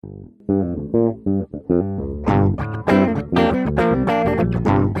Hi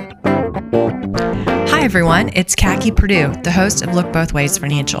everyone, it's Khaki Purdue, the host of Look Both Ways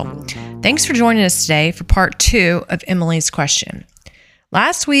Financial. Thanks for joining us today for part 2 of Emily's question.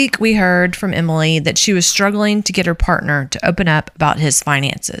 Last week, we heard from Emily that she was struggling to get her partner to open up about his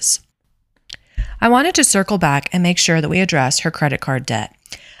finances. I wanted to circle back and make sure that we address her credit card debt.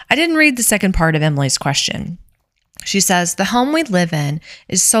 I didn't read the second part of Emily's question. She says, the home we live in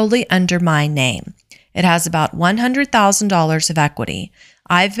is solely under my name. It has about $100,000 of equity.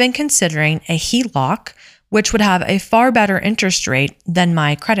 I've been considering a HELOC, which would have a far better interest rate than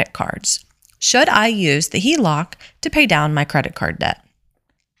my credit cards. Should I use the HELOC to pay down my credit card debt?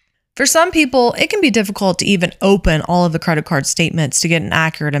 For some people, it can be difficult to even open all of the credit card statements to get an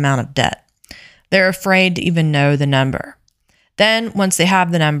accurate amount of debt. They're afraid to even know the number. Then, once they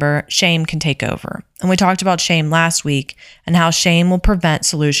have the number, shame can take over. And we talked about shame last week and how shame will prevent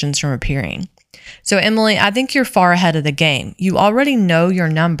solutions from appearing. So, Emily, I think you're far ahead of the game. You already know your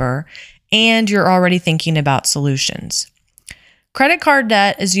number and you're already thinking about solutions. Credit card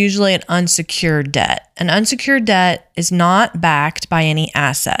debt is usually an unsecured debt. An unsecured debt is not backed by any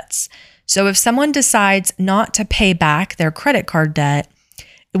assets. So, if someone decides not to pay back their credit card debt,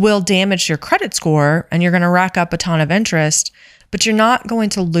 it will damage your credit score and you're going to rack up a ton of interest, but you're not going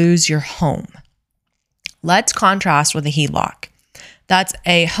to lose your home. Let's contrast with a HELOC. That's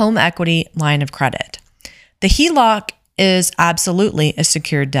a home equity line of credit. The HELOC is absolutely a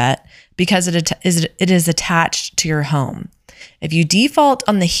secured debt because it is attached to your home. If you default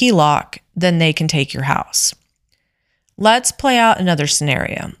on the HELOC, then they can take your house. Let's play out another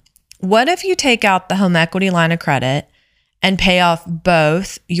scenario. What if you take out the home equity line of credit and pay off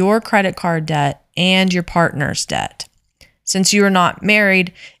both your credit card debt and your partner's debt? Since you are not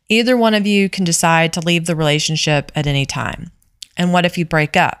married, either one of you can decide to leave the relationship at any time. And what if you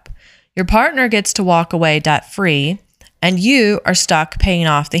break up? Your partner gets to walk away debt-free, and you are stuck paying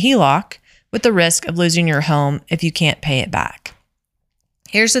off the HELOC with the risk of losing your home if you can't pay it back.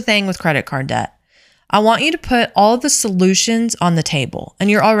 Here's the thing with credit card debt. I want you to put all the solutions on the table,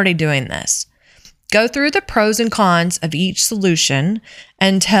 and you're already doing this. Go through the pros and cons of each solution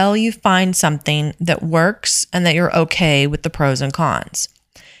until you find something that works and that you're okay with the pros and cons.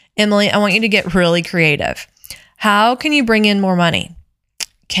 Emily, I want you to get really creative. How can you bring in more money?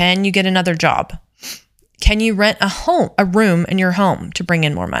 Can you get another job? Can you rent a room in your home to bring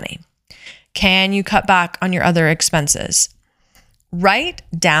in more money? Can you cut back on your other expenses? Write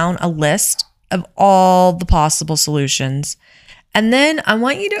down a list of all the possible solutions. And then I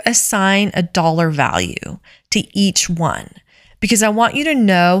want you to assign a dollar value to each one because I want you to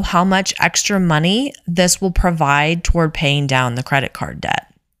know how much extra money this will provide toward paying down the credit card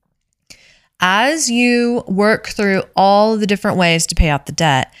debt. As you work through all the different ways to pay out the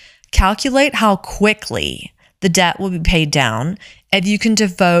debt, calculate how quickly the debt will be paid down if you can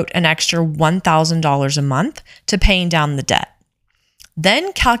devote an extra $1,000 a month to paying down the debt.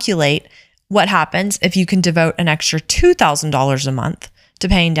 Then calculate what happens if you can devote an extra $2,000 a month to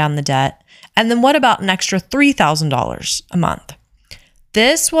paying down the debt. And then what about an extra $3,000 a month?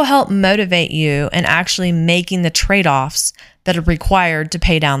 This will help motivate you in actually making the trade-offs that are required to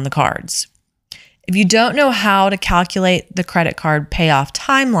pay down the cards. If you don't know how to calculate the credit card payoff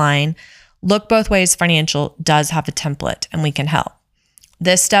timeline, Look Both Ways Financial does have a template and we can help.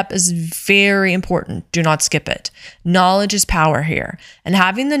 This step is very important. Do not skip it. Knowledge is power here. And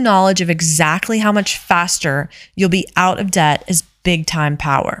having the knowledge of exactly how much faster you'll be out of debt is big time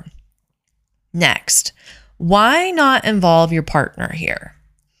power. Next, why not involve your partner here?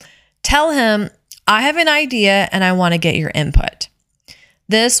 Tell him, I have an idea and I want to get your input.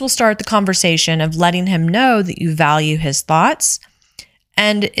 This will start the conversation of letting him know that you value his thoughts,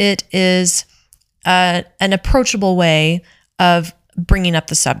 and it is an approachable way of bringing up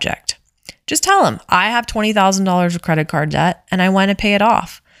the subject. Just tell him, I have $20,000 of credit card debt and I want to pay it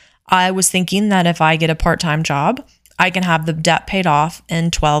off. I was thinking that if I get a part-time job, I can have the debt paid off in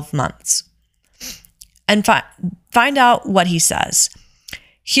 12 months. And find out what he says.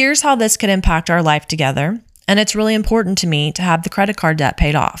 Here's how this could impact our life together. And it's really important to me to have the credit card debt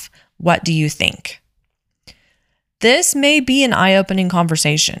paid off. What do you think? This may be an eye-opening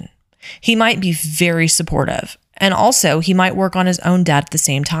conversation. He might be very supportive. And also, he might work on his own debt at the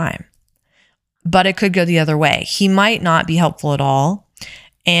same time. But it could go the other way. He might not be helpful at all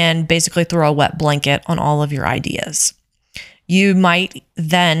and basically throw a wet blanket on all of your ideas. You might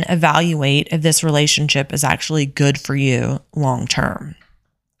then evaluate if this relationship is actually good for you long term.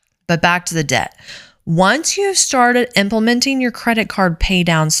 But back to the debt. Once you have started implementing your credit card pay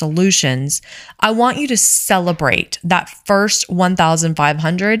down solutions, I want you to celebrate that first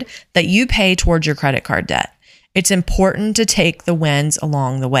 $1,500 that you pay towards your credit card debt. It's important to take the wins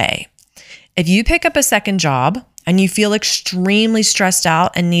along the way. If you pick up a second job and you feel extremely stressed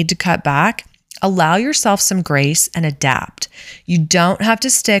out and need to cut back, allow yourself some grace and adapt. You don't have to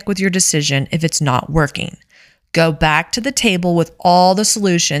stick with your decision if it's not working. Go back to the table with all the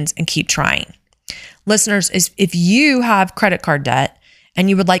solutions and keep trying. Listeners, if you have credit card debt and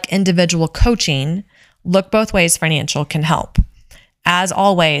you would like individual coaching, Look Both Ways Financial can help. As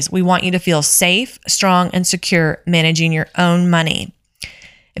always, we want you to feel safe, strong, and secure managing your own money.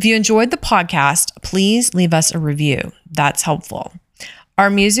 If you enjoyed the podcast, please leave us a review. That's helpful. Our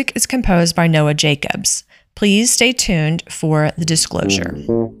music is composed by Noah Jacobs. Please stay tuned for the disclosure.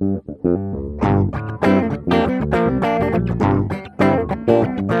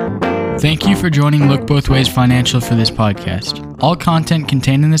 Thank you for joining Look Both Ways Financial for this podcast. All content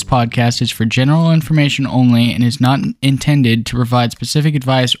contained in this podcast is for general information only and is not intended to provide specific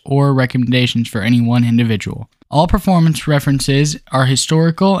advice or recommendations for any one individual. All performance references are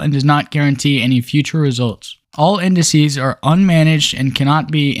historical and does not guarantee any future results. All indices are unmanaged and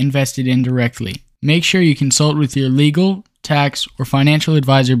cannot be invested in directly. Make sure you consult with your legal, tax, or financial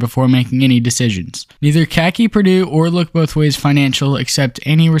advisor before making any decisions. Neither Khaki Purdue or Look Both Ways Financial accept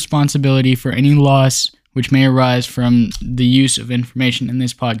any responsibility for any loss which may arise from the use of information in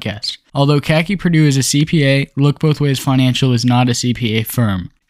this podcast. Although Khaki Purdue is a CPA, Look Both Ways Financial is not a CPA firm.